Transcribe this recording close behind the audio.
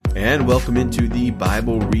And welcome into the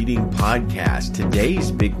Bible Reading Podcast.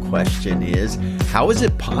 Today's big question is, how is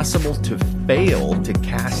it possible to fail to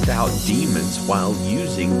cast out demons while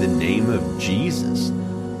using the name of Jesus?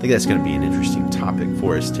 I think that's going to be an interesting topic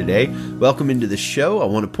for us today. Welcome into the show. I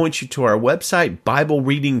want to point you to our website, Bible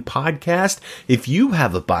Reading Podcast. If you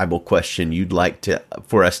have a Bible question you'd like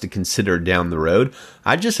for us to consider down the road,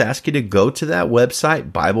 I just ask you to go to that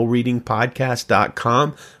website,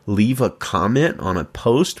 BibleReadingPodcast.com, leave a comment on a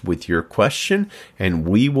post with your question, and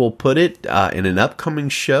we will put it in an upcoming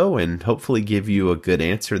show and hopefully give you a good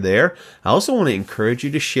answer there. I also want to encourage you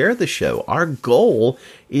to share the show. Our goal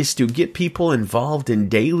is to get people involved in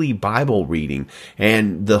daily Bible reading,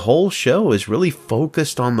 and the whole show is really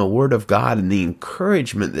focused on the Word of God and the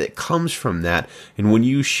encouragement that comes from that. And when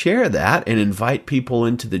you share that and invite people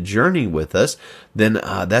into the journey with us, then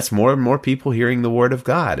that's more and more people hearing the Word of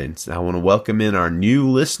God. And I want to welcome in our new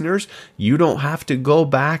listeners. You don't have to go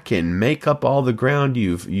back and make up all the ground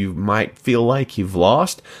you might feel like you've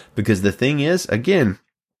lost, because the thing is, again,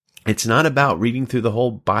 it's not about reading through the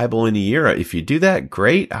whole Bible in a year. If you do that,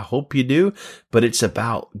 great. I hope you do. But it's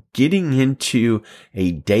about getting into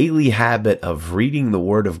a daily habit of reading the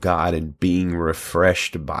Word of God and being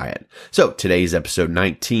refreshed by it. So today's episode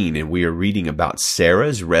 19, and we are reading about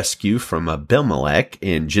Sarah's rescue from Abimelech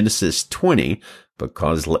in Genesis 20,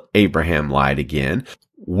 because Abraham lied again.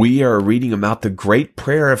 We are reading about the great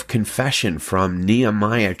prayer of confession from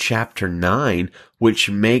Nehemiah chapter 9,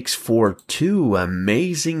 which makes for two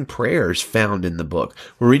amazing prayers found in the book.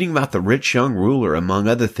 We're reading about the rich young ruler, among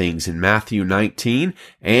other things, in Matthew 19,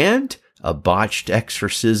 and a botched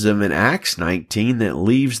exorcism in Acts 19 that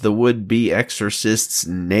leaves the would-be exorcists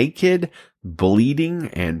naked, bleeding,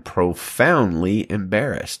 and profoundly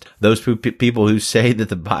embarrassed. Those people who say that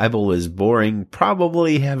the Bible is boring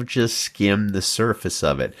probably have just skimmed the surface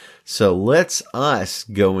of it. So let's us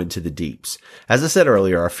go into the deeps. As I said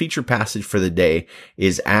earlier, our feature passage for the day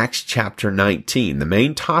is Acts chapter 19. The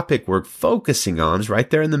main topic we're focusing on is right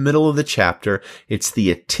there in the middle of the chapter. It's the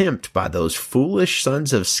attempt by those foolish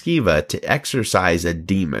sons of Sceva to exorcise a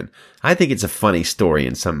demon. I think it's a funny story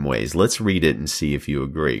in some ways. Let's read it and see if you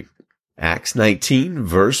agree. Acts 19,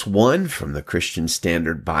 verse 1 from the Christian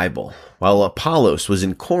Standard Bible. While Apollos was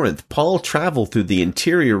in Corinth, Paul traveled through the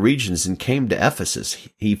interior regions and came to Ephesus.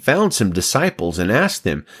 He found some disciples and asked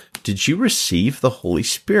them, "Did you receive the Holy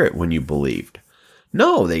Spirit when you believed?"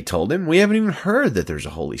 "No," they told him. "We haven't even heard that there's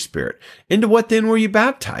a Holy Spirit." "Into what then were you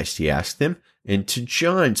baptized?" he asked them. "Into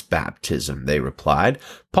John's baptism," they replied.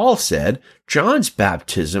 Paul said John's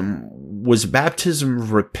baptism was a baptism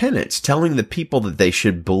of repentance, telling the people that they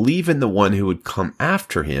should believe in the one who would come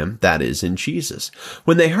after him, that is, in Jesus.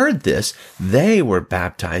 When they heard this, they were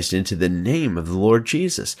baptized into the name of the Lord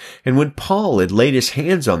Jesus. And when Paul had laid his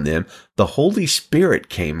hands on them, the Holy Spirit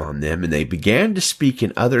came on them, and they began to speak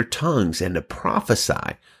in other tongues and to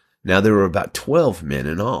prophesy. Now there were about 12 men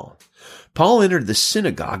in all. Paul entered the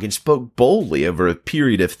synagogue and spoke boldly over a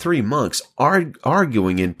period of 3 months,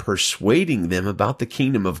 arguing and persuading them about the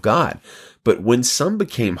kingdom of God. But when some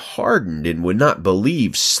became hardened and would not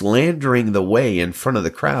believe, slandering the way in front of the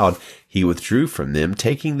crowd, he withdrew from them,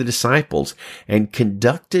 taking the disciples, and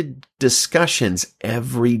conducted discussions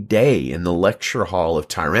every day in the lecture hall of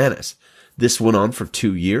Tyrannus. This went on for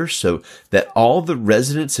 2 years, so that all the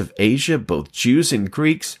residents of Asia, both Jews and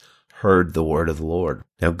Greeks, heard the word of the Lord.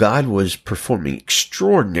 Now God was performing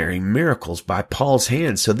extraordinary miracles by Paul's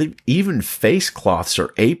hands, so that even face cloths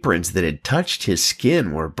or aprons that had touched his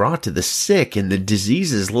skin were brought to the sick, and the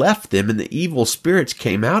diseases left them, and the evil spirits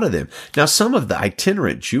came out of them. Now some of the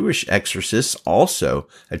itinerant Jewish exorcists also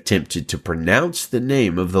attempted to pronounce the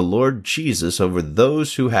name of the Lord Jesus over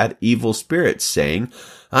those who had evil spirits, saying,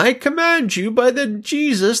 "I command you by the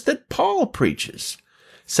Jesus that Paul preaches."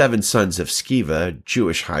 7 sons of Sceva, a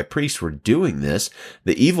Jewish high priest, were doing this.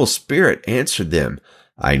 The evil spirit answered them,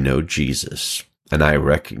 "I know Jesus, and I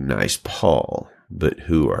recognize Paul, but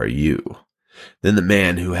who are you?" Then the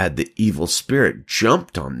man who had the evil spirit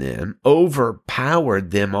jumped on them,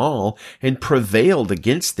 overpowered them all, and prevailed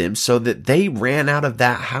against them, so that they ran out of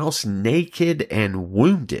that house naked and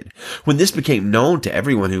wounded. When this became known to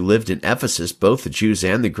everyone who lived in Ephesus, both the Jews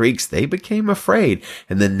and the Greeks, they became afraid,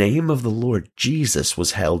 and the name of the Lord Jesus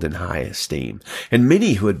was held in high esteem. And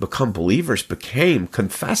many who had become believers became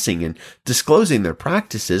confessing and disclosing their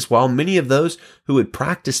practices, while many of those who had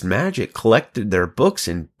practiced magic collected their books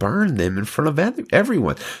and burned them in front of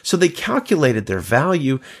everyone. So they calculated their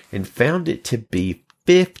value and found it to be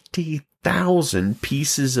 50,000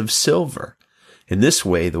 pieces of silver. In this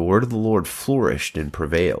way, the word of the Lord flourished and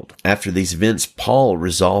prevailed. After these events, Paul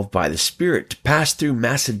resolved by the Spirit to pass through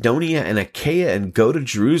Macedonia and Achaia and go to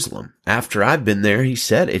Jerusalem. After I've been there, he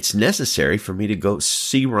said, it's necessary for me to go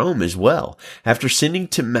see Rome as well. After sending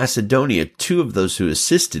to Macedonia 2 of those who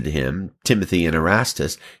assisted him, Timothy and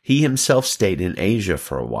Erastus, he himself stayed in Asia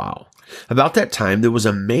for a while. About that time, there was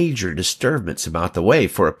a major disturbance about the way,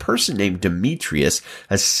 for a person named Demetrius,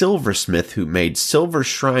 a silversmith who made silver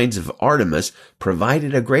shrines of Artemis,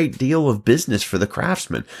 provided a great deal of business for the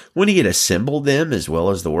craftsmen. When he had assembled them, as well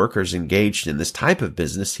as the workers engaged in this type of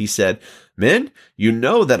business, he said, Men, you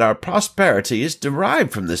know that our prosperity is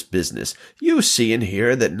derived from this business. You see and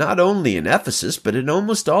hear that not only in Ephesus, but in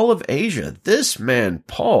almost all of Asia, this man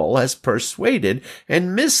Paul has persuaded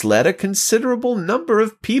and misled a considerable number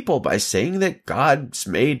of people by saying that gods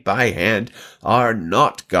made by hand are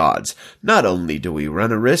not gods. Not only do we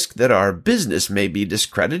run a risk that our business may be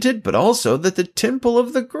discredited, but also that the temple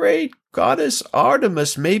of the great goddess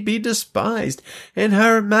Artemis may be despised, and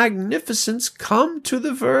her magnificence come to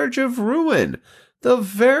the verge of ruin, the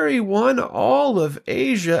very one all of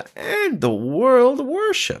Asia and the world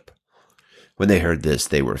worship. When they heard this,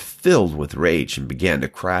 they were filled with rage and began to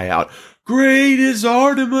cry out, Great is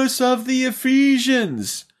Artemis of the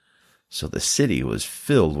Ephesians! So the city was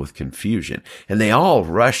filled with confusion, and they all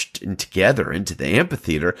rushed together into the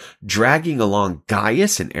amphitheater, dragging along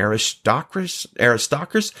Gaius and Aristarchus,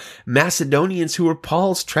 Macedonians who were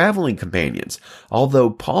Paul's traveling companions. Although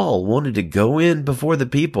Paul wanted to go in before the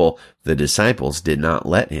people, the disciples did not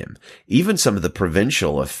let him. Even some of the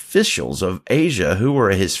provincial officials of Asia who were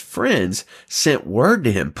his friends sent word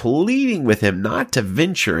to him, pleading with him not to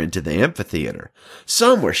venture into the amphitheater.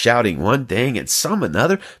 Some were shouting one thing and some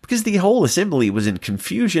another, because the whole assembly was in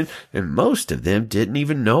confusion, and most of them didn't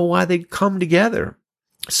even know why they'd come together.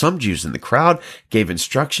 Some Jews in the crowd gave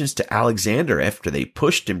instructions to Alexander after they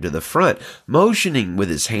pushed him to the front, motioning with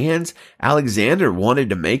his hands. Alexander wanted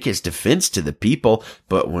to make his defense to the people,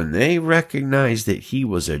 but when they recognized that he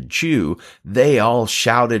was a Jew, they all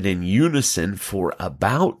shouted in unison for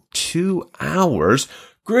about 2 hours,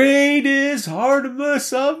 Great is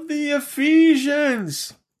Artemis of the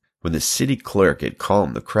Ephesians! When the city clerk had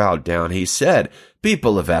calmed the crowd down, he said,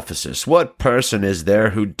 People of Ephesus, what person is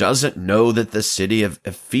there who doesn't know that the city of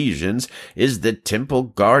Ephesians is the temple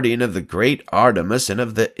guardian of the great Artemis and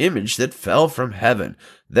of the image that fell from heaven?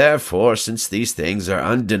 Therefore, since these things are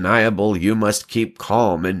undeniable, you must keep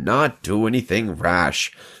calm and not do anything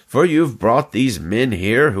rash. For you've brought these men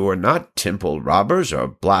here who are not temple robbers or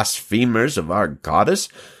blasphemers of our goddess.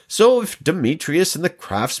 So if Demetrius and the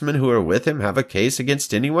craftsmen who are with him have a case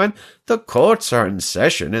against anyone, the courts are in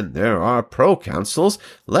session and there are proconsuls.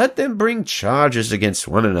 Let them bring charges against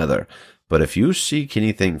one another. But if you seek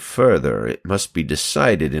anything further, it must be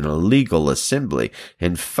decided in a legal assembly.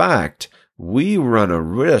 In fact, we run a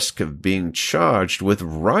risk of being charged with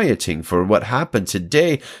rioting for what happened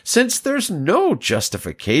today, since there's no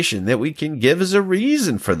justification that we can give as a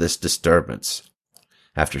reason for this disturbance.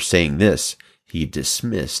 After saying this, he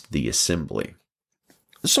dismissed the assembly.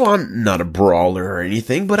 So I'm not a brawler or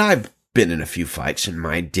anything, but I've been in a few fights in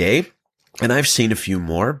my day, and I've seen a few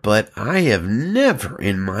more, but I have never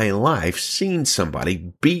in my life seen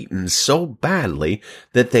somebody beaten so badly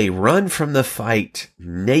that they run from the fight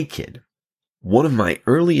naked. One of my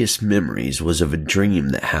earliest memories was of a dream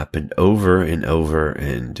that happened over and over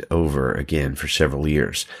and over again for several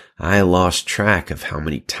years. I lost track of how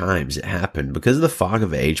many times it happened because of the fog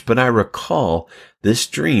of age, but I recall this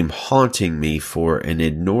dream haunting me for an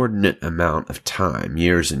inordinate amount of time,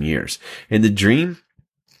 years and years. In the dream,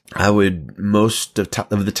 I would most of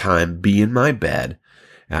the time be in my bed.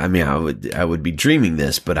 I would be dreaming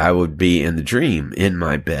this, but I would be in the dream in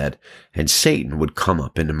my bed, and Satan would come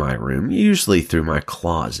up into my room, usually through my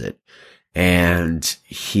closet, and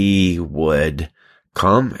he would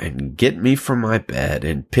come and get me from my bed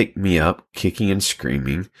and pick me up, kicking and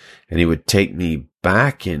screaming, and he would take me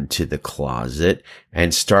back into the closet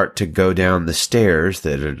and start to go down the stairs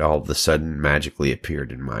that had all of a sudden magically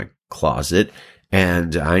appeared in my closet.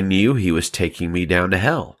 And I knew he was taking me down to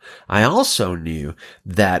hell. I also knew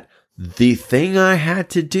that the thing I had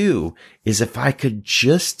to do is if I could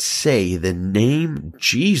just say the name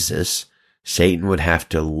Jesus, Satan would have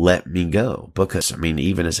to let me go. Because,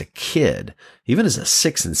 even as a kid, even as a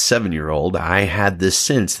 6 and 7 year old, I had this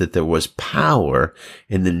sense that there was power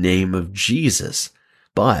in the name of Jesus.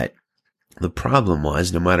 But the problem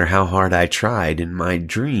was, no matter how hard I tried in my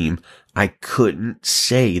dream, I couldn't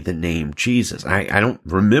say the name Jesus. I don't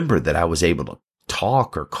remember that I was able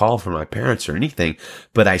talk or call from my parents or anything,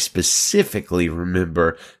 but I specifically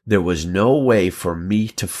remember there was no way for me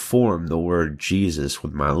to form the word Jesus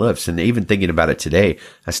with my lips. And even thinking about it today,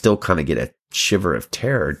 I still kind of get a shiver of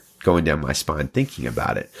terror going down my spine thinking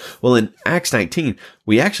about it. Well, in Acts 19,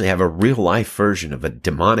 we actually have a real life version of a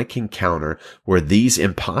demonic encounter where these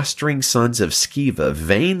impostoring sons of Sceva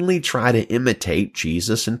vainly try to imitate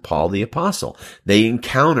Jesus and Paul the apostle. They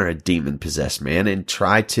encounter a demon possessed man and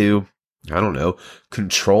try to,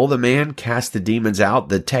 control the man, cast the demons out.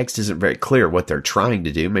 The text isn't very clear what they're trying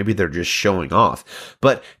to do. Maybe they're just showing off.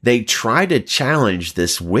 But they try to challenge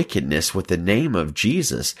this wickedness with the name of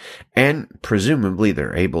Jesus, and presumably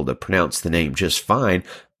they're able to pronounce the name just fine.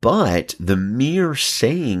 But the mere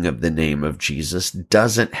saying of the name of Jesus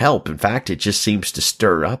doesn't help. In fact, it just seems to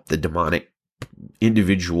stir up the demonic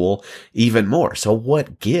individual even more. So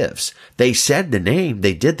what gives? They said the name.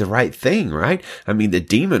 They did the right thing, right? I mean, the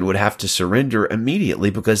demon would have to surrender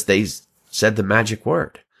immediately because they said the magic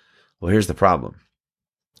word. Well, here's the problem.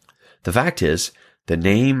 The fact is, the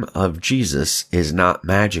name of Jesus is not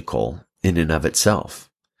magical in and of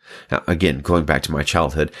itself. Now, again, going back to my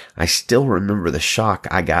childhood, I still remember the shock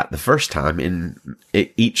I got the first time and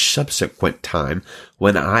each subsequent time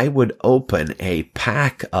when I would open a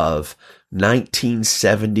pack of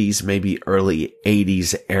 1970s, maybe early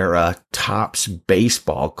 80s era Topps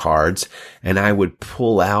baseball cards, and I would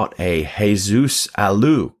pull out a Jesus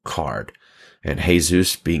Alou card. And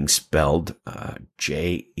Jesus being spelled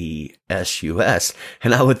J-E-S-U-S.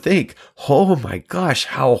 And I would think, oh my gosh,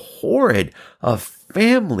 how horrid. A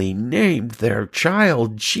family named their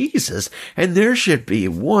child Jesus, and there should be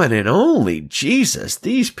one and only Jesus.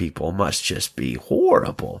 These people must just be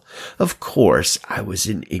horrible. Of course, I was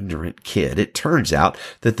an ignorant kid. It turns out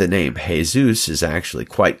that the name Jesus is actually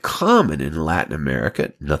quite common in Latin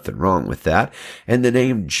America. Nothing wrong with that. And the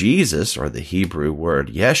name Jesus, or the Hebrew word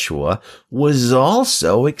Yeshua, was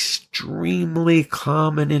also extremely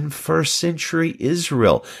common in first century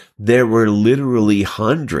Israel. There were literally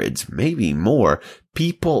hundreds, maybe more,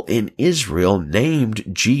 people in Israel named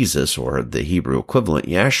Jesus, or the Hebrew equivalent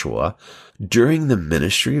Yeshua, during the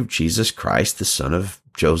ministry of Jesus Christ, the son of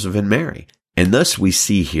Joseph and Mary. And thus we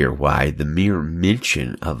see here why the mere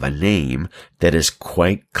mention of a name that is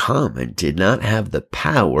quite common did not have the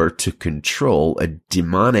power to control a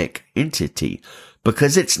demonic entity,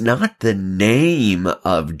 because it's not the name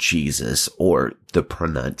of Jesus or the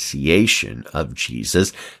pronunciation of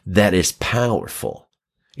Jesus that is powerful.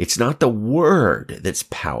 It's not the word that's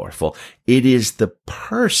powerful. It is the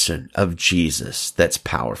person of Jesus that's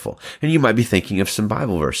powerful. And you might be thinking of some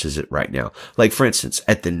Bible verses right now. Like, for instance,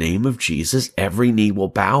 at the name of Jesus, every knee will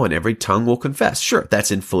bow and every tongue will confess. Sure, that's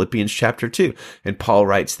in Philippians chapter 2. And Paul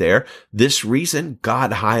writes there, this reason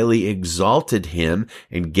God highly exalted him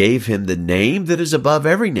and gave him the name that is above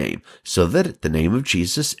every name, so that at the name of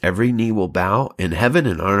Jesus, every knee will bow in heaven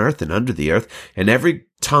and on earth and under the earth, and every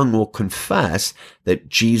tongue will confess that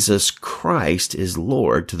Jesus Christ is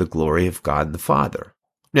Lord, to the glory of God the Father.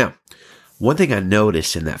 Now, one thing I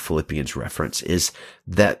notice in that Philippians reference is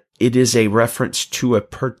that it is a reference to a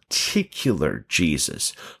particular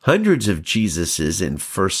Jesus. Hundreds of Jesuses in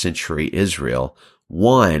first century Israel,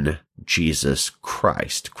 one Jesus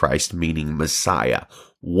Christ, Christ meaning Messiah,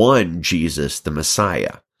 one Jesus the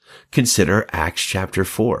Messiah. Consider Acts chapter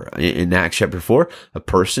 4. In Acts chapter 4, a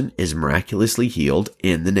person is miraculously healed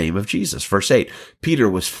in the name of Jesus. Verse 8, Peter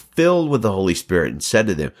was filled with the Holy Spirit and said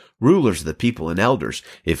to them, rulers of the people and elders,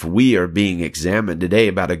 if we are being examined today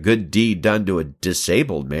about a good deed done to a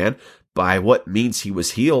disabled man, by what means he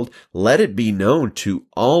was healed, let it be known to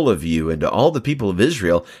all of you and to all the people of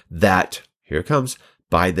Israel that, here it comes,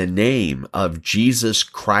 by the name of Jesus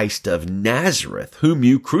Christ of Nazareth, whom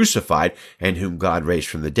you crucified and whom God raised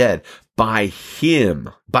from the dead, by him,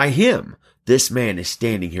 this man is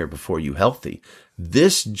standing here before you healthy.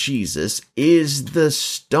 This Jesus is the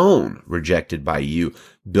stone rejected by you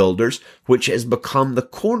builders, which has become the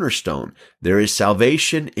cornerstone. There is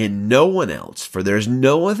salvation in no one else, for there is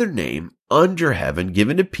no other name under heaven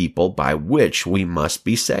given to people by which we must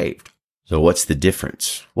be saved. So what's the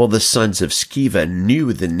difference? Well, the sons of Sceva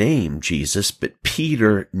knew the name Jesus, but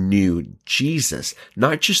Peter knew Jesus.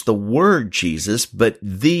 Not just the word Jesus, but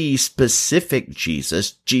the specific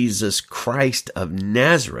Jesus, Jesus Christ of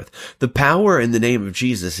Nazareth. The power in the name of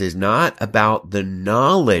Jesus is not about the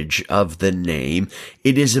knowledge of the name.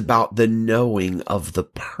 It is about the knowing of the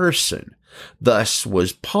person. Thus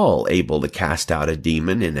was Paul able to cast out a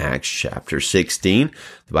demon in Acts chapter 16.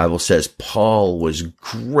 The Bible says Paul was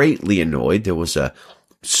greatly annoyed. There was a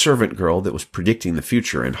servant girl that was predicting the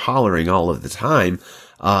future and hollering all of the time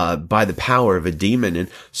by the power of a demon. And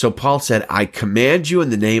so Paul said, I command you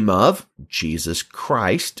in the name of Jesus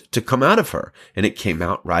Christ to come out of her. And it came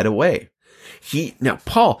out right away.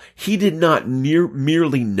 Paul did not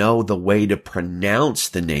merely know the way to pronounce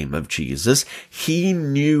the name of Jesus. He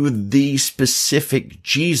knew the specific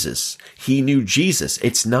Jesus. He knew Jesus.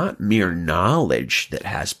 It's not mere knowledge that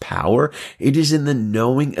has power. It is in the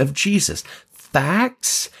knowing of Jesus.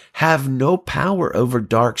 Facts have no power over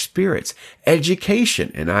dark spirits.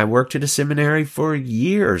 Education, and I worked at a seminary for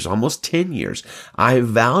years, almost 10 years. I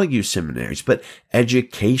value seminaries, but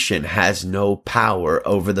education has no power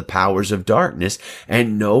over the powers of darkness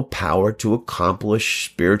and no power to accomplish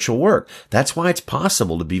spiritual work. That's why it's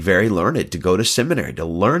possible to be very learned, to go to seminary, to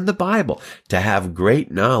learn the Bible, to have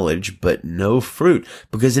great knowledge, but no fruit,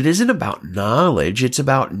 because it isn't about knowledge. It's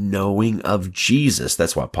about knowing of Jesus.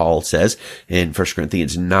 That's why Paul says in 1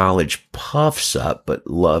 Corinthians, knowledge puffs up, but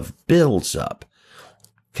love builds up.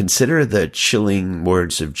 Consider the chilling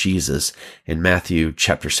words of Jesus in Matthew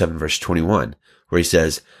chapter 7, verse 21, where he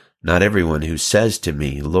says, not everyone who says to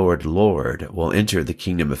me, Lord, Lord, will enter the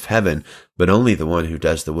kingdom of heaven, but only the one who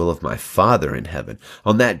does the will of my Father in heaven.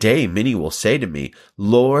 On that day, many will say to me,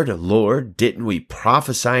 Lord, Lord, didn't we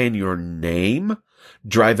prophesy in your name,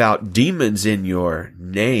 drive out demons in your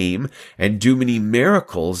name, and do many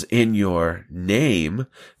miracles in your name?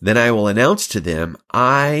 Then I will announce to them,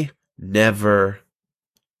 I never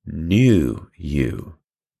knew you.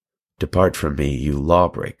 Depart from me, you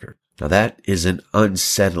lawbreaker. Now that is an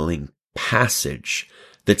unsettling passage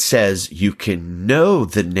that says you can know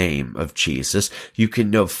the name of Jesus, you can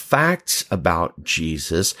know facts about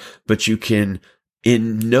Jesus, but you can,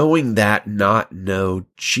 in knowing that, not know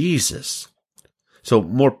Jesus. So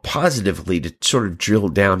more positively, to sort of drill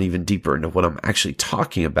down even deeper into what I'm actually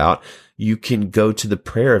talking about, you can go to the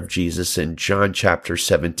prayer of Jesus in John chapter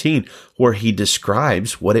 17, where he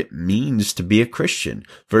describes what it means to be a Christian.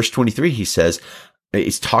 Verse 23, he says,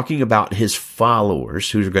 he's talking about his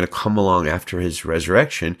followers who are going to come along after his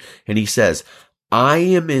resurrection. And he says, I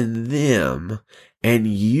am in them and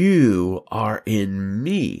you are in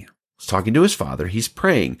me. He's talking to his Father. He's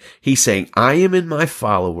praying. He's saying, I am in my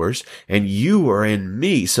followers and you are in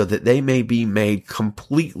me so that they may be made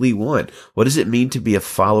completely one. What does it mean to be a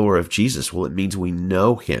follower of Jesus? Well, it means we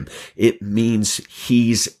know him. It means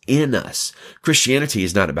he's in us. Christianity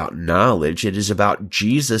is not about knowledge. It is about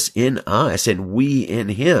Jesus in us and we in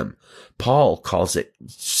him. Paul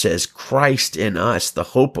says Christ in us, the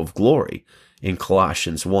hope of glory in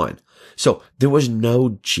Colossians 1. So there was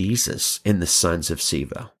no Jesus in the sons of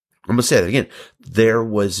Sceva. I'm going to say that again. There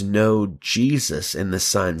was no Jesus in the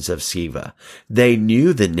sons of Sceva. They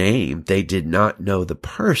knew the name. They did not know the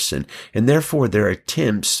person, and therefore their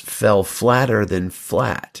attempts fell flatter than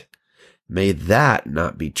flat. May that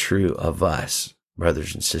not be true of us,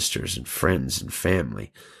 brothers and sisters and friends and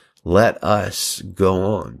family. Let us go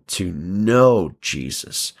on to know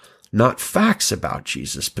Jesus, not facts about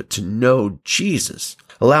Jesus, but to know Jesus.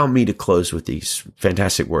 Allow me to close with these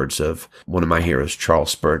fantastic words of one of my heroes,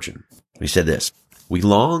 Charles Spurgeon. He said this, we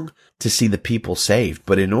long to see the people saved,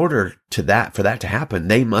 but in order for that to happen,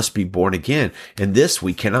 they must be born again. And this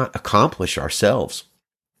we cannot accomplish ourselves.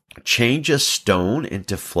 Change a stone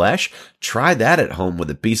into flesh. Try that at home with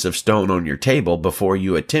a piece of stone on your table before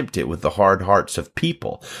you attempt it with the hard hearts of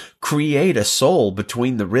people. Create a soul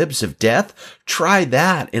between the ribs of death. Try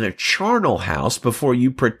that in a charnel house before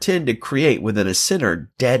you pretend to create within a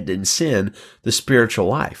sinner dead in sin the spiritual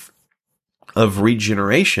life. Of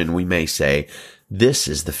regeneration, we may say, this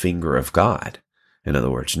is the finger of God. In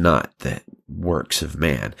other words, not the works of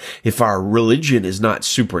man. If our religion is not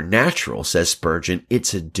supernatural, says Spurgeon,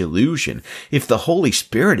 it's a delusion. If the Holy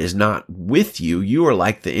Spirit is not with you, you are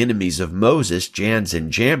like the enemies of Moses, Jannes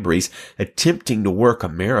and Jambres, attempting to work a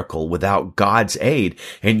miracle without God's aid,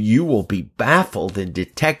 and you will be baffled and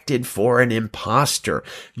detected for an impostor.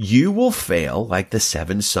 You will fail like the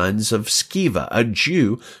 7 sons of Sceva, a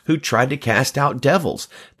Jew who tried to cast out devils.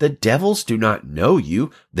 The devils do not know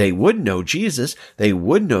you. They would know Jesus. They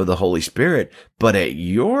would know the Holy Spirit, but at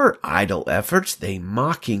your idle efforts, they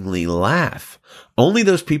mockingly laugh. Only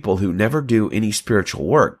those people who never do any spiritual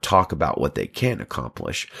work talk about what they can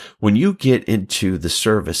accomplish. When you get into the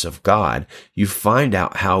service of God, you find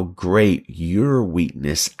out how great your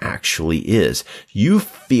weakness actually is. You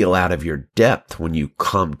feel out of your depth when you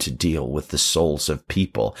come to deal with the souls of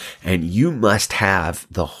people, and you must have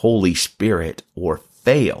the Holy Spirit or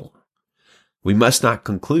fail. We must not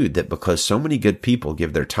conclude that because so many good people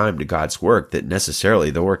give their time to God's work that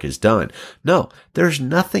necessarily the work is done. No, there's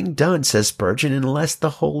nothing done, says Spurgeon, unless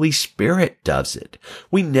the Holy Spirit does it.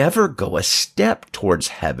 We never go a step towards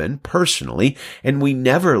heaven personally, and we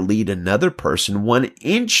never lead another person 1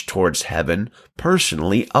 inch towards heaven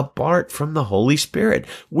personally apart from the Holy Spirit.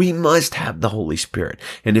 We must have the Holy Spirit.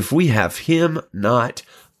 And if we have Him not,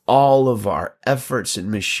 all of our efforts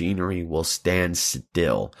and machinery will stand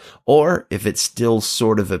still. Or if it still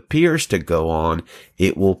sort of appears to go on,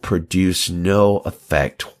 it will produce no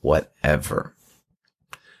effect whatever.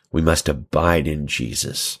 We must abide in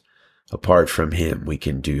Jesus. Apart from Him, we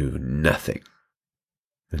can do nothing.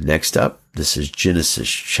 Next up, this is Genesis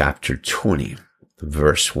chapter 20,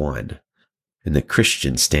 verse 1 in the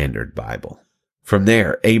Christian Standard Bible. From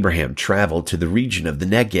there, Abraham traveled to the region of the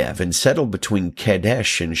Negev and settled between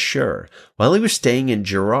Kadesh and Shur. While he was staying in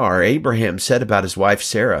Gerar, Abraham said about his wife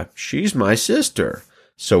Sarah, "She's my sister."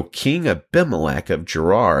 So King Abimelech of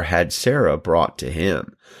Gerar had Sarah brought to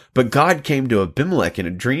him. But God came to Abimelech in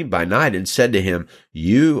a dream by night and said to him,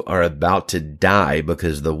 "You are about to die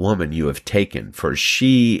because of the woman you have taken, for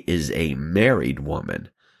she is a married woman."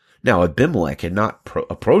 Now Abimelech had not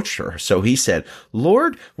approached her, so he said,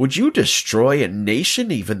 "Lord, would you destroy a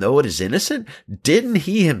nation even though it is innocent? Didn't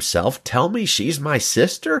he himself tell me she's my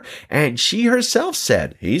sister? And she herself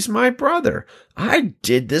said, 'He's my brother.' I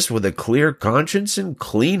did this with a clear conscience and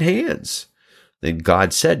clean hands." Then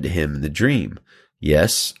God said to him in the dream,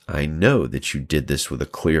 "Yes, I know that you did this with a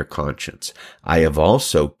clear conscience. I have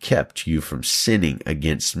also kept you from sinning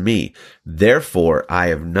against me. Therefore, I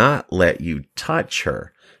have not let you touch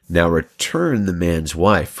her. Now return the man's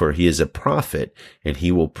wife, for he is a prophet, and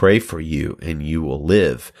he will pray for you, and you will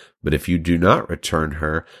live. But if you do not return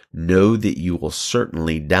her, know that you will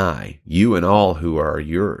certainly die, you and all who are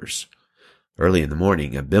yours." Early in the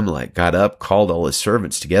morning, Abimelech got up, called all his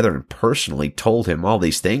servants together, and personally told him all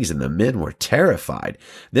these things, and the men were terrified.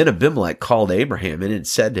 Then Abimelech called Abraham in and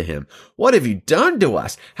said to him, "What have you done to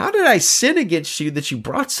us? How did I sin against you that you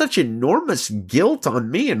brought such enormous guilt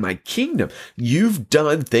on me and my kingdom? You've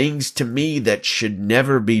done things to me that should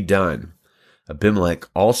never be done." Abimelech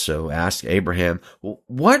also asked Abraham,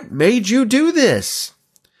 "What made you do this?"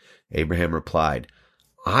 Abraham replied,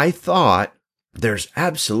 "I thought, there's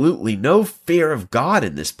absolutely no fear of God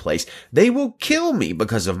in this place. They will kill me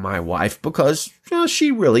because of my wife, because she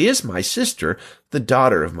really is my sister, the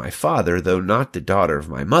daughter of my father, though not the daughter of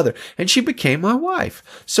my mother, and she became my wife.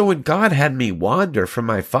 So when God had me wander from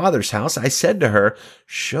my father's house, I said to her,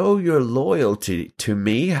 'Show your loyalty to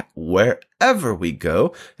me wherever we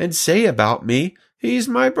go, and say about me, he's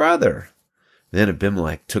my brother.' Then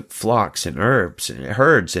Abimelech took flocks and herds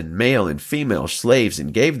and male and female slaves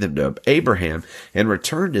and gave them to Abraham and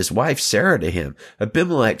returned his wife Sarah to him.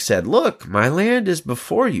 Abimelech said, 'Look, my land is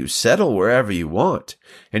before you. Settle wherever you want.'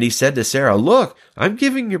 And he said to Sarah, 'Look, I'm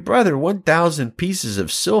giving your brother 1,000 pieces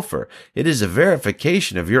of silver. It is a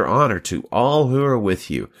verification of your honor to all who are with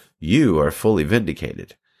you. You are fully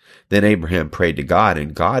vindicated.' Then Abraham prayed to God,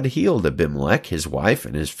 and God healed Abimelech, his wife,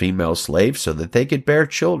 and his female slaves so that they could bear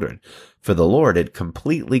children. For the Lord had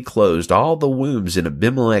completely closed all the wombs in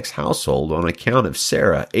Abimelech's household on account of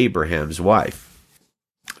Sarah, Abraham's wife."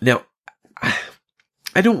 Now,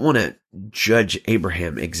 I don't want to judge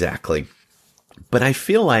Abraham exactly, but I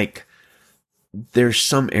feel like there's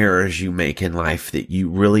some errors you make in life that you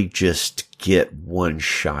really just get one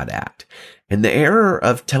shot at. And the error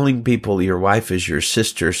of telling people your wife is your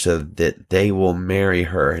sister so that they will marry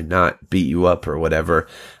her and not beat you up or whatever,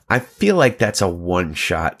 I feel like that's a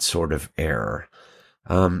one-shot sort of error.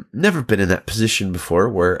 Never been in that position before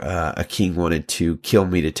where a king wanted to kill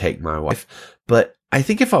me to take my wife, but I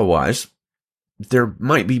think if I was, there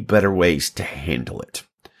might be better ways to handle it.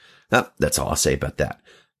 That's all I'll say about that.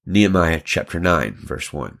 Nehemiah chapter 9,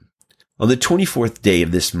 verse 1. On the 24th day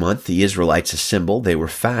of this month, the Israelites assembled. They were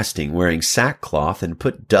fasting, wearing sackcloth, and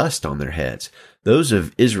put dust on their heads. Those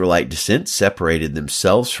of Israelite descent separated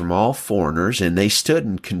themselves from all foreigners, and they stood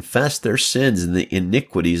and confessed their sins and the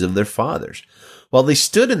iniquities of their fathers. While they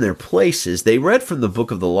stood in their places, they read from the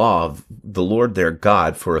book of the law of the Lord their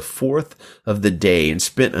God for a fourth of the day, and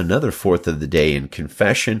spent another fourth of the day in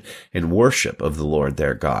confession and worship of the Lord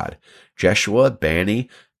their God. Jeshua, Bani,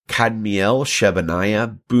 Kadmiel,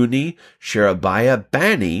 Shebaniah, Buni, Sherebiah,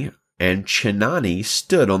 Bani, and Chenani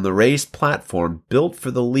stood on the raised platform built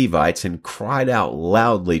for the Levites and cried out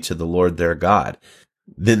loudly to the Lord their God.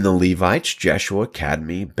 Then the Levites, Jeshua,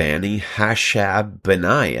 Kadmi, Bani, Hashab,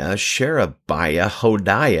 Benaiah, Sherebiah,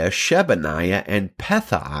 Hodiah, Shebaniah, and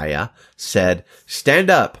Pethahiah said, "Stand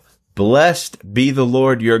up, Blessed be the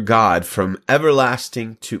Lord your God from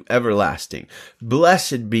everlasting to everlasting.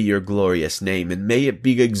 Blessed be your glorious name, and may it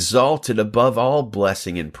be exalted above all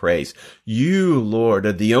blessing and praise. You, Lord,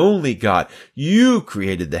 are the only God. You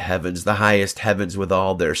created the heavens, the highest heavens with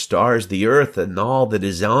all their stars, the earth and all that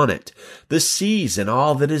is on it, the seas and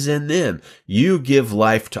all that is in them. You give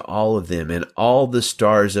life to all of them, and all the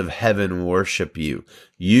stars of heaven worship you.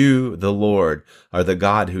 You, the Lord, are the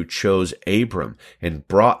God who chose Abram and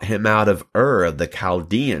brought him out of Ur of the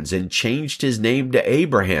Chaldeans and changed his name to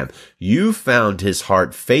Abraham. You found his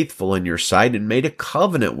heart faithful in your sight and made a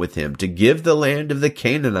covenant with him to give the land of the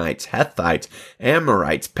Canaanites, Hethites,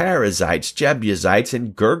 Amorites, Perizzites, Jebusites,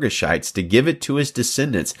 and Girgashites to give it to his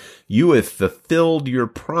descendants. You have fulfilled your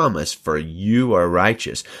promise, for you are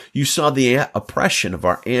righteous. You saw the oppression of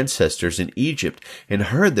our ancestors in Egypt and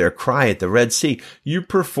heard their cry at the Red Sea. You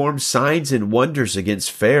performed signs and wonders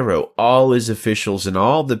against Pharaoh, all his officials, and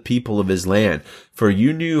all the people of his land, for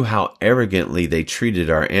you knew how arrogantly they treated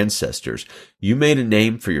our ancestors. You made a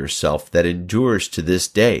name for yourself that endures to this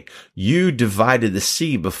day. You divided the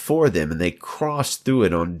sea before them, and they crossed through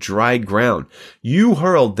it on dry ground. You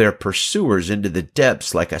hurled their pursuers into the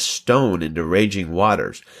depths like a stone into raging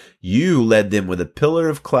waters. You led them with a pillar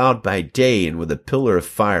of cloud by day and with a pillar of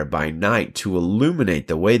fire by night to illuminate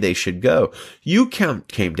the way they should go. You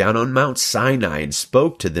came down on Mount Sinai and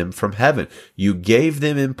spoke to them from heaven. You gave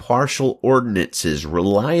them impartial ordinances,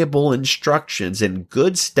 reliable instructions, and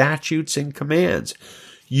good statutes and commands.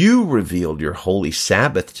 You revealed your holy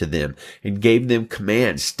Sabbath to them and gave them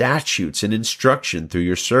commands, statutes, and instruction through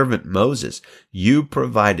your servant Moses. You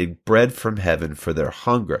provided bread from heaven for their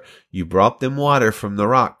hunger. You brought them water from the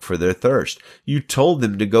rock for their thirst. You told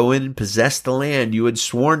them to go in and possess the land you had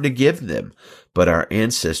sworn to give them. But our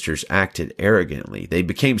ancestors acted arrogantly. They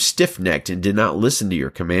became stiff-necked and did not listen to your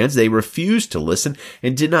commands. They refused to listen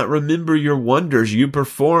and did not remember your wonders you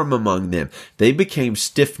perform among them. They became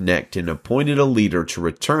stiff-necked and appointed a leader to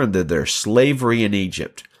return to their slavery in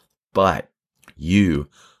Egypt. But you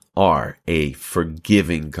are a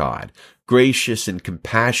forgiving God, gracious and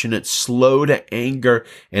compassionate, slow to anger,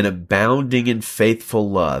 and abounding in faithful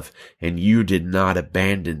love. And you did not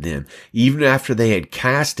abandon them, even after they had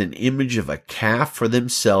cast an image of a calf for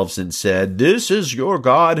themselves and said, "This is your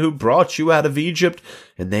God who brought you out of Egypt."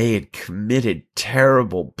 And they had committed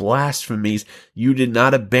terrible blasphemies. You did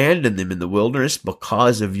not abandon them in the wilderness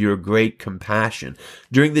because of your great compassion.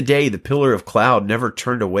 During the day, the pillar of cloud never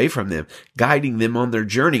turned away from them, guiding them on their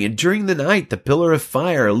journey. And during the night, the pillar of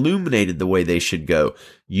fire illuminated the way they should go.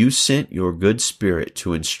 You sent your good spirit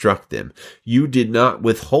to instruct them. You did not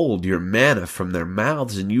withhold your manna from their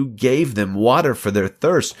mouths, and you gave them water for their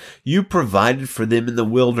thirst. You provided for them in the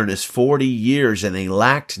wilderness 40 years, and they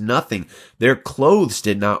lacked nothing. Their clothes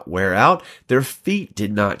did not wear out. Their feet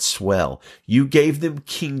did not swell. You gave them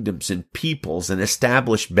kingdoms and peoples and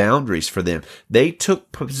established boundaries for them. They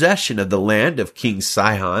took possession of the land of King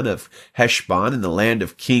Sihon of Heshbon and the land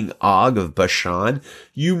of King Og of Bashan.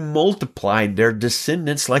 You multiplied their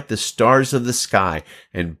descendants like the stars of the sky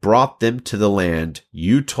and brought them to the land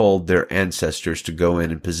you told their ancestors to go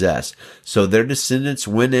in and possess. So their descendants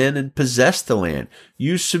went in and possessed the land.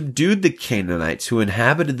 You subdued the Canaanites who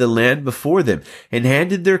inhabited the land before them and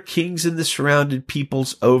handed their kings and the surrounded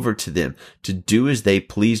peoples over to them to do as they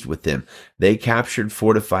pleased with them. They captured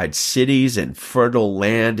fortified cities and fertile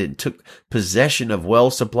land and took possession of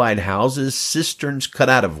well-supplied houses, cisterns cut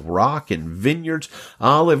out of rock, and vineyards,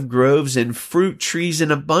 olive groves, and fruit trees in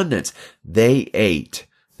abundance. They ate,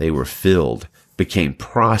 they were filled, became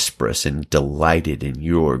prosperous, and delighted in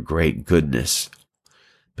your great goodness.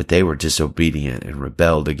 But they were disobedient and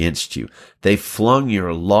rebelled against you. They flung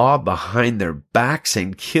your law behind their backs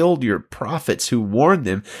and killed your prophets who warned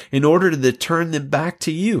them in order to turn them back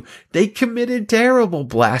to you. They committed terrible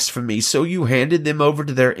blasphemy, so you handed them over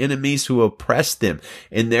to their enemies who oppressed them.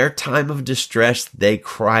 In their time of distress, they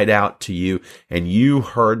cried out to you, and you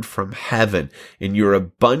heard from heaven. In your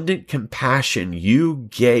abundant compassion, you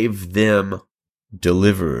gave them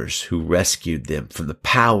deliverers who rescued them from the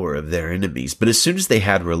power of their enemies. But as soon as they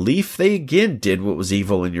had relief, they again did what was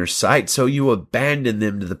evil in your sight. So you abandoned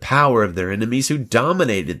them to the power of their enemies who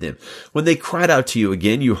dominated them. When they cried out to you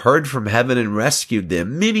again, you heard from heaven and rescued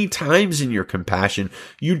them. Many times in your compassion,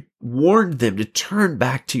 you warned them to turn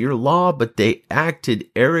back to your law, but they acted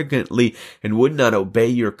arrogantly and would not obey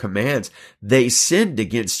your commands. They sinned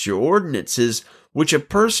against your ordinances, which a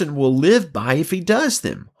person will live by if he does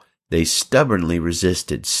them. They stubbornly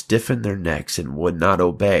resisted, stiffened their necks, and would not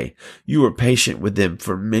obey. You were patient with them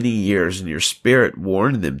for many years, and your spirit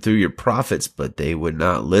warned them through your prophets, but they would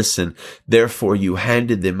not listen. Therefore you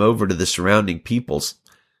handed them over to the surrounding peoples.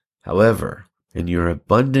 However, in your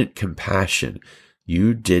abundant compassion,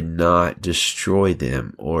 you did not destroy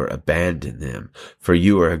them or abandon them, for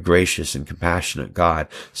you are a gracious and compassionate God.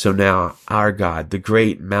 So now our God, the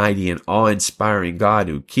great, mighty, and awe-inspiring God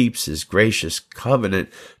who keeps his gracious covenant,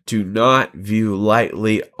 do not view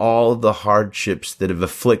lightly all the hardships that have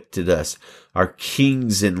afflicted us, our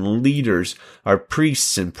kings and leaders, our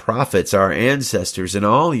priests and prophets, our ancestors, and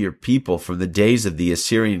all your people from the days of the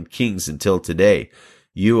Assyrian kings until today.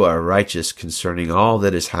 You are righteous concerning all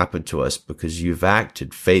that has happened to us because you've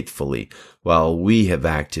acted faithfully while we have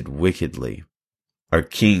acted wickedly. Our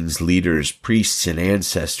kings, leaders, priests, and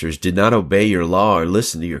ancestors did not obey your law or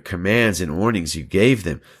listen to your commands and warnings you gave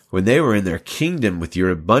them when they were in their kingdom with your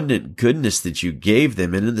abundant goodness that you gave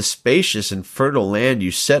them, and in the spacious and fertile land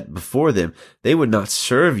you set before them. They would not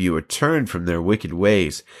serve you or turn from their wicked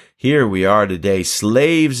ways. Here we are today,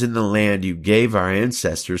 slaves in the land you gave our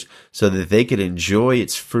ancestors so that they could enjoy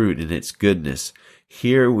its fruit and its goodness.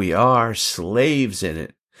 Here we are, slaves in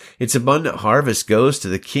it. Its abundant harvest goes to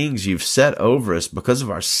the kings you've set over us. Because of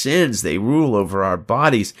our sins, they rule over our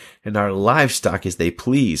bodies and our livestock as they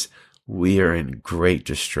please. We are in great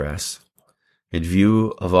distress. In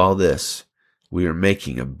view of all this, we are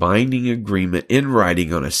making a binding agreement in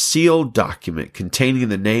writing on a sealed document containing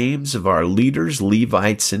the names of our leaders,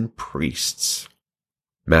 Levites, and priests.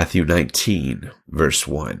 Matthew 19, verse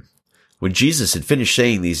 1. When Jesus had finished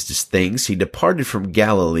saying these things, he departed from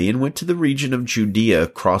Galilee and went to the region of Judea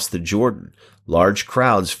across the Jordan. Large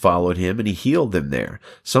crowds followed him, and he healed them there.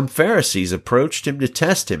 Some Pharisees approached him to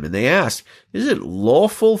test him, and they asked, "Is it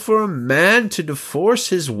lawful for a man to divorce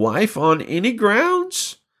his wife on any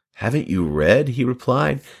grounds?" "Haven't you read," he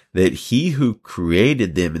replied, "that he who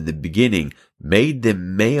created them in the beginning made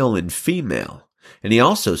them male and female?" And he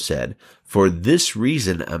also said, "For this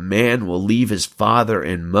reason a man will leave his father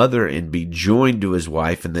and mother and be joined to his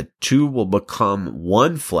wife, and the two will become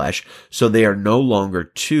one flesh. So they are no longer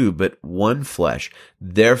two, but one flesh.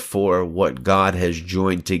 Therefore, what God has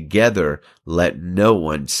joined together, let no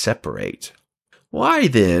one separate." "Why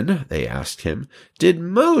then," they asked him, "did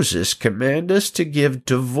Moses command us to give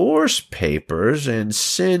divorce papers and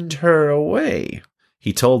send her away?"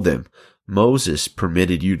 He told them, "Moses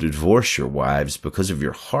permitted you to divorce your wives because of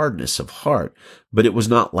your hardness of heart, but it was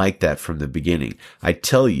not like that from the beginning. I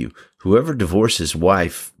tell you, whoever divorces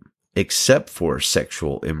wife except for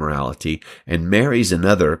sexual immorality and marries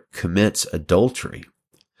another commits adultery."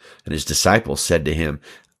 And his disciples said to him,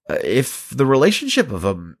 "If the relationship of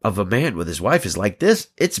a man with his wife is like this,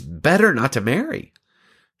 it's better not to marry."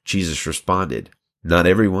 Jesus responded, "Not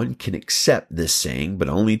everyone can accept this saying, but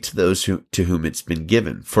only to those to whom it's been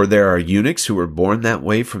given. For there are eunuchs who were born that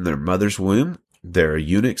way from their mother's womb. There are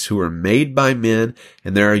eunuchs who are made by men,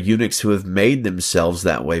 and there are eunuchs who have made themselves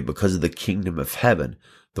that way because of the kingdom of heaven.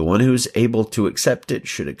 The one who is able to accept it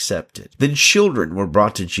should accept it." Then children were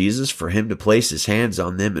brought to Jesus for him to place his hands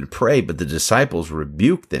on them and pray, but the disciples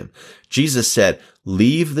rebuked them. Jesus said,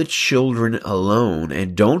 "Leave the children alone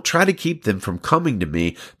and don't try to keep them from coming to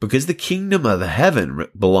me, because the kingdom of heaven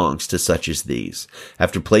belongs to such as these."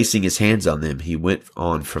 After placing his hands on them, he went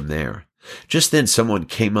on from there. Just then someone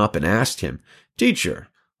came up and asked him, "Teacher,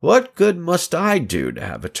 what good must I do to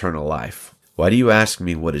have eternal life?" "Why do you ask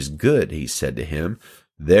me what is good?" he said to him.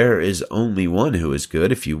 "There is only one who is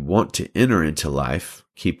good. If you want to enter into life,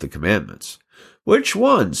 keep the commandments." "Which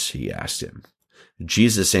ones?" he asked him.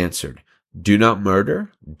 Jesus answered, "Do not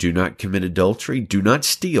murder, do not commit adultery, do not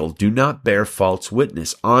steal, do not bear false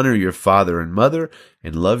witness, honor your father and mother,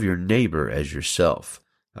 and love your neighbor as yourself."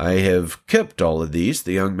 "I have kept all of these,"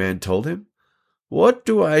 the young man told him. "What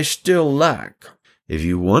do I still lack?" "If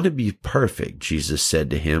you want to be perfect," Jesus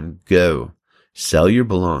said to him, "go, sell your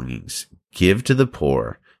belongings, give to the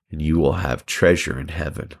poor, and you will have treasure in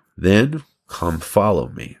heaven. Then come follow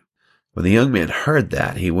me." When the young man heard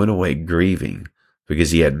that, he went away grieving,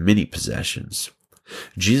 because he had many possessions.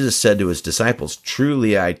 Jesus said to his disciples,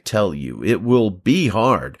 "Truly I tell you, it will be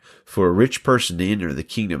hard for a rich person to enter the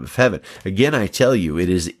kingdom of heaven. Again I tell you, it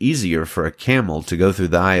is easier for a camel to go through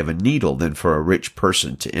the eye of a needle than for a rich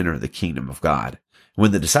person to enter the kingdom of God."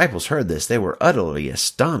 When the disciples heard this, they were utterly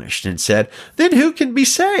astonished and said, "Then who can be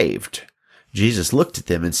saved?" Jesus looked at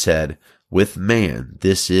them and said, "With man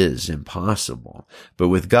this is impossible, but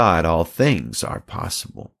with God all things are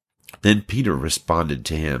possible." Then Peter responded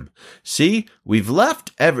to him, "See, we've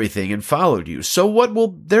left everything and followed you, so what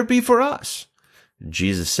will there be for us?" And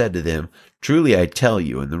Jesus said to them, "Truly I tell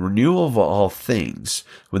you, in the renewal of all things,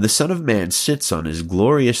 when the Son of Man sits on his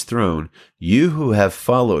glorious throne, you who have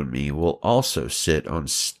followed me will also sit on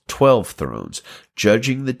 12 thrones,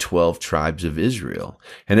 judging the 12 tribes of Israel.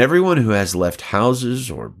 And everyone who has left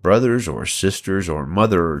houses or brothers or sisters or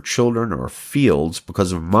mother or children or fields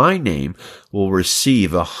because of my name will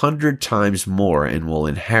receive 100 times more and will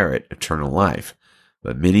inherit eternal life.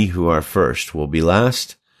 But many who are first will be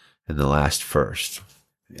last, and the last first."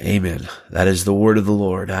 Amen. That is the word of the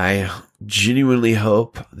Lord. I genuinely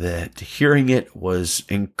hope that hearing it was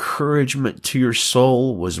encouragement to your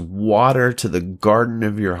soul, was water to the garden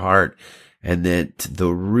of your heart, and that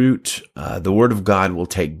the root, the word of God will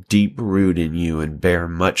take deep root in you and bear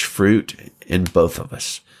much fruit in both of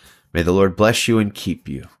us. May the Lord bless you and keep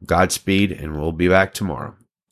you. Godspeed, and we'll be back tomorrow.